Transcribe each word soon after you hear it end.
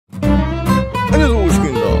산에서 오고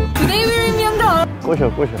싶겠다.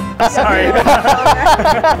 꼬셔. Sorry.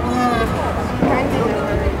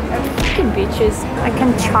 Beaches, I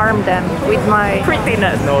can charm them with my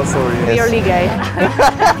prettiness. No, sorry. Really gay.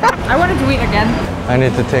 I wanted to eat again. I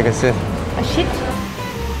need to take a sip. A shit?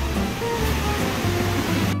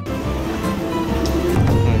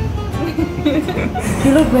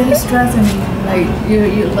 You look very stressed and like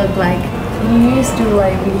you look like you used to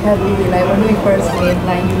like be happy like when we first met,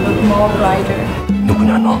 like you look more brighter.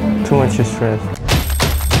 누구냐 너? Too much stress.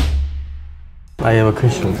 I have a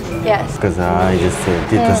question. Yes. Because I just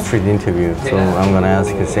did the street interview, so I'm gonna ask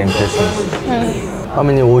the same questions. How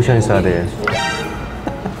many oceans are there?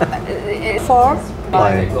 4?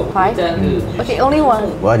 5. 5? Okay, only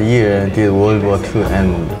one. What year did World War II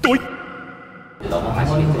end? Oh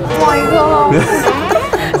my god.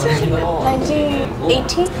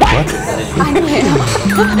 1918? What? I know.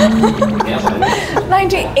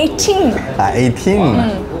 1918.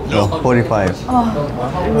 18? No, 45. Oh,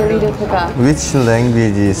 I really do forgot. Which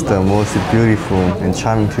language is the most beautiful and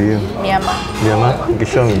charming to you? Myanmar. Myanmar? You can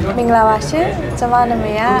show me. မင်္ဂလာပါရှင်ကျွန်မနာမ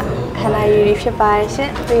ည်ကဟန်နာယူရီဖြစ်ပါတယ်ရှင်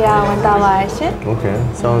တွေ့ရဝန်တာပါတယ်ရှင် Okay,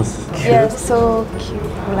 sounds cute. Yes, so cute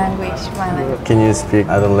language, my language. Can you speak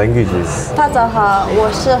other languages? 大家好，我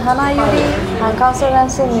是汉娜尤里，很高兴认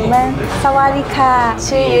识你们。萨瓦迪卡，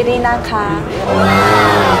是尤里娜卡。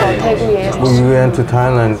You went to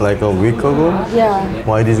Thailand like a week ago? Yeah.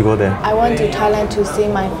 Why did you go there? I went to Thailand to see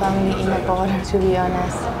my family in the border, to be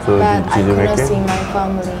honest. So but did you I make couldn't it? see my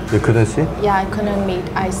family. You couldn't see? Yeah, I couldn't meet.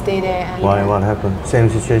 I stayed there. And Why? What happened? Same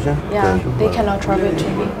situation? Yeah, they cannot travel to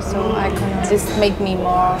me, so I couldn't. This make me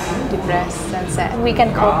more depressed and sad. We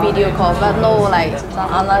can call video call, but no, like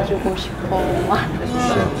I'm not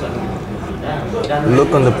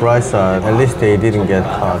Look on the bright side. At least they didn't get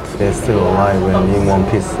caught. They're still alive and in one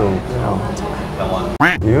piece. So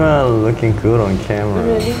you are looking good on camera.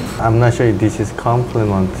 Really? I'm not sure if this is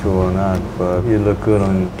compliment or not, but you look good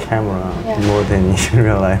on camera more than in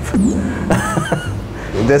real life.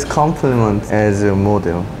 That's compliment as a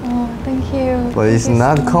model. Oh, thank you. But it's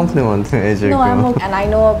not compliment as a No, girl. I'm okay. And I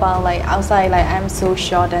know about like outside, like I'm so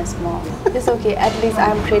short and small. It's okay. At least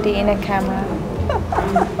I'm pretty in a camera.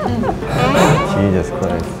 Jesus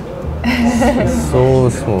Christ. So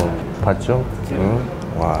small. 봤죠? 응?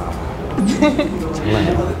 와.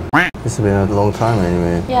 장난. It's been a long time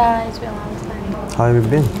anyway. Yeah, it's been a long time. How have you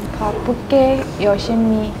been? 바쁘게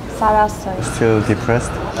열심히 살았어요. Still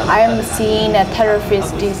depressed? I'm seeing a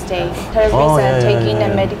therapist these days. Therapists are taking the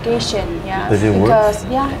medication. Yeah. Does it work? Because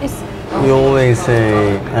it's. You always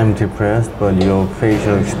say I'm depressed, but your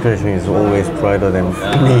facial expression is always brighter than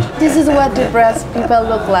me. This is what depressed people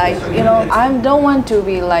look like. You know, I don't want to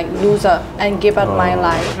be like loser and give up my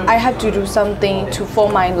life. I have to do something for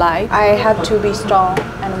my life. I have to be strong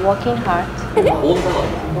and working hard.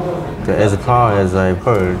 As far as I've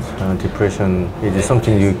heard, depression is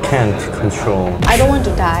something you can't control. I don't want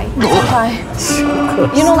to die.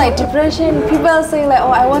 You know, like depression, people say like,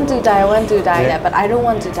 oh, I want to die. Yeah, but I don't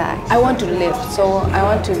want to die. I want to live, so I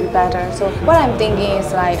want to be better. So what I'm thinking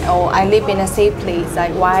is like, oh, I live in a safe place.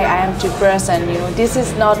 Like why I am depressed, and you know, this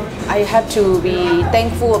is not. I have to be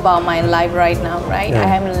thankful about my life right now, right?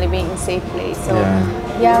 I am living in a safe place. So.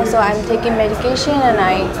 Yeah, so I'm taking medication and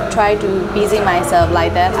I try to busy myself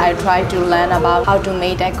like that. I try to learn about how to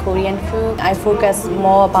make that Korean food. I focus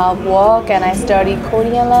more about work and I study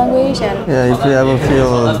Korean language. And yeah, if you ever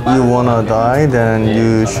feel you wanna die, then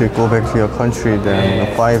you should go back to your country, then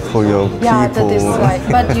fight for your people. Yeah, that is right.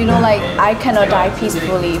 But you know, like I cannot die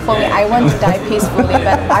peacefully. For me, I want to die peacefully,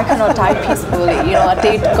 but I cannot die peacefully. You know,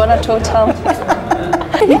 they're gonna total me.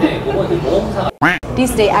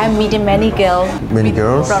 These days, I'm meeting many girls. Many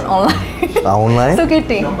girls? From online. Online? So good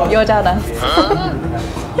thing. 여자다.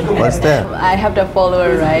 What's that? I have the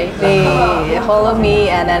follower, right? They follow me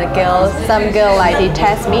and then some girl like they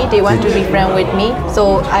test me, they want to be friend with me.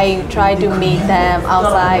 So I try to meet them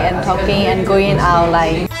outside and talking and going out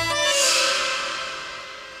like.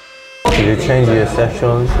 Did you change your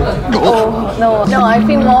sexuality? Oh no, I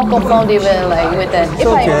feel more comfortable like with that. It's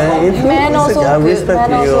okay. Men also I good. respect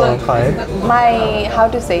Men your also type. my how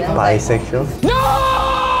to say Bisexual?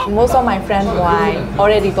 most of my friends why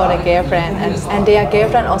already got a girlfriend and their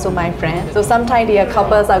girlfriend also my friend. So sometimes their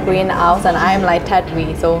couples are going out and I'm like third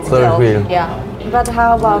wheel. So Third wheel? Yeah. But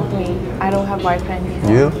how about me? I don't have boyfriend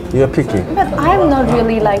yet. You're picky. But I'm not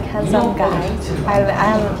really like handsome guy.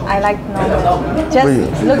 I like normal.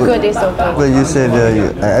 Just look good is okay. But you said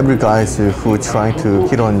every guys who try to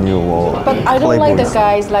hit on you or But I don't like the playboys.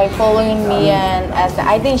 guys like following me and as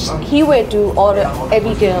I think he will do all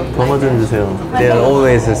every girl. 번호 좀 주세요. They're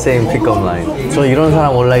always the same pickup line. 저 이런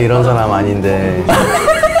사람 원래 이런 사람 아닌데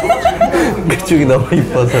그쪽이 너무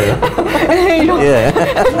이뻐서요. Yeah.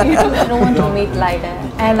 I don't want to meet like that.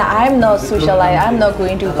 And I'm not socialite. I'm not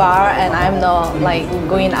going to bar and I'm not like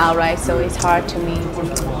going out, right? So it's hard to meet.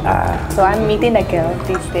 So I'm meeting a girl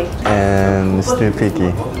these days. And still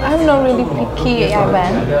picky. I'm not really picky,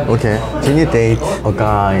 Ivan. Okay. Can you date a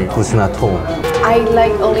guy who's not tall? I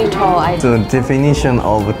like only tall. The definition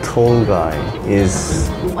of a tall guy is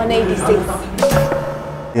 186.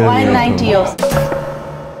 190 or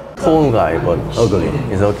tall guy but ugly.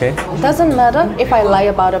 Is okay? doesn't matter if I lie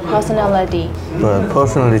about a personality. But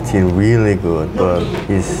personality really good. But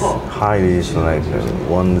his height is like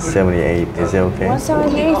 178. Is it okay?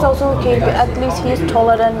 178 is also okay, but at least he's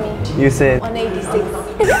taller than me. You said 186.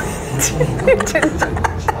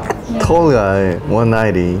 tall guy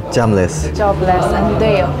 190, jobless. Jobless and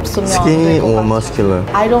there. Skinny or muscular?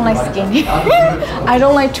 I don't like skinny. I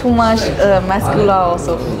don't like too much muscular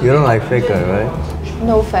also. You don't like fake guy, right?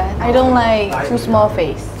 No fat. I don't like too small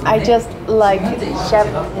face. I just like sharp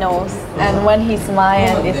nose. And when he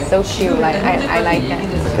smiles, it's so cute. Like I like that.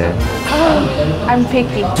 Okay. I'm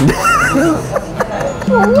picky.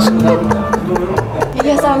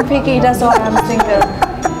 Yes, I'm picky. That's why I'm single.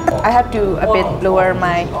 I have to a bit lower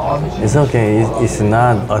my. It's okay. It's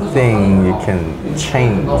not a thing you can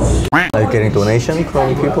change. Like getting donation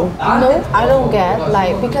from people? No, I don't get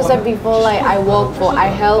like because before like I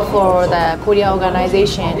help for the Korea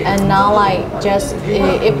organization and now like just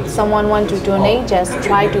if someone want to donate just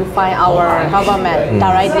try to find our government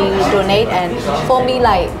directly donate and for me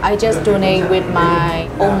like I just donate with my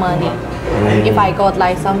own money. If I got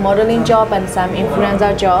like some modeling job and some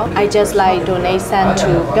influencer job, I just like donate send to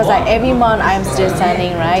because like every month I'm still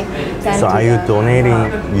sending right. Send So to are you the-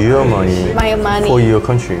 donating your money, My money. for your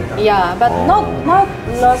country? Yeah, but not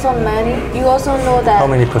lots of money. You also know that How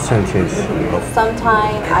many percentage?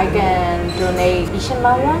 sometimes I can donate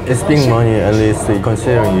 20만 won. It's big money at least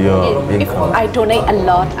considering your If income. I donate a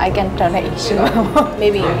lot, I can donate 20만 won.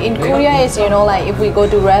 Maybe in Korea is like if we go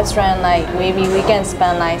to restaurant like maybe we can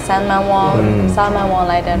spend like 3만 won, 4만 won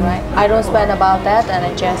like that, right? I don't spend about that and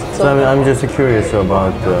I just So I'm just curious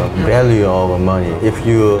about the value of money. If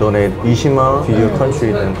you donate 20만 to your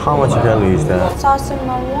country, then how much value is that?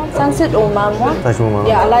 40만 won, 35만 won. 45만 원?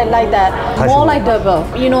 Yeah, like that. 45만 More 원. like double.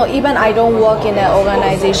 Even I don't work in an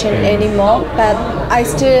organization anymore, but I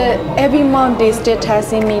still every month they still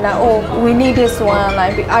texting me like, oh, we need this one.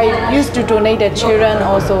 Like I used to donate the children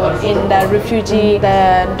also in the refugee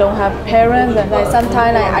that don't have parents. And like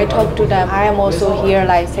sometimes like, I talk to them. I am also here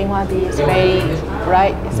like Saintwadi is very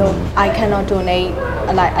right, so I cannot donate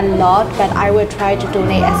like a lot, but I will try to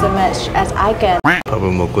donate as much as I can.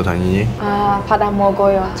 밥은 먹고 다니니? 밥 안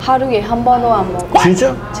먹어요. 하루에 한 번도 안 먹어.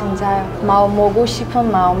 진짜? 진짜요. 먹고 싶은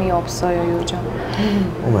마음이 없어요 요즘.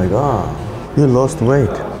 Oh my god. You lost weight.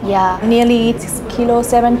 Yeah, nearly 6 kilo,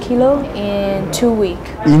 7 kilo in 2 weeks.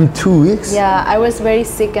 In 2 weeks? Yeah, I was very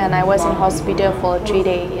sick and I was in hospital for 3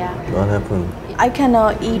 days. Yeah. What happened? I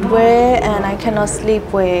cannot eat well and I cannot sleep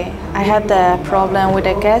well. I have the problem with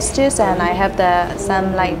the gastritis and I have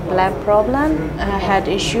some like blood problem. I had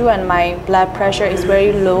issue and my blood pressure is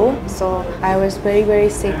very low, so I was very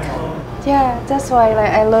sick. Yeah, that's why like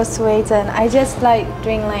I lost weight and I just like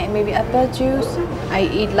drink like maybe apple juice. I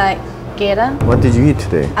eat like gera. What did you eat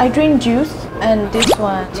today? I drink juice and this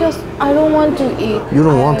one. Just I don't want to eat. You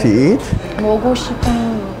don't want to eat? 먹고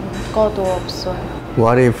싶은 것도 없어요.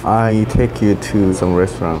 What if I take you to some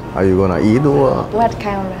restaurant? Are you gonna eat or What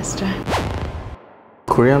kind of restaurant?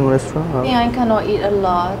 Korean restaurant? Yeah, I cannot eat a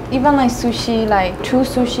lot. Even like sushi, like 2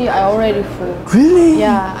 sushi, I already full. Really?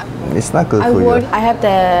 Yeah. It's not good I for work. you. I have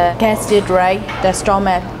the gastritis, right? The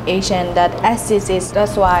stomach Asian, that acid is.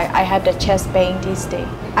 That's why I have the chest pain this day.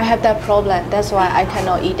 I have that problem. That's why I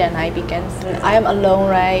cannot eat and I begin. I am alone,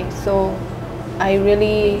 right? So I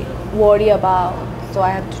really worry about. So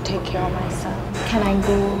I have to take care of myself. Can I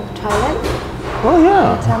go toilet? Oh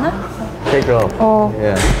yeah. 괜찮아? Take it off. Oh.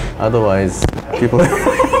 Yeah. Otherwise, people.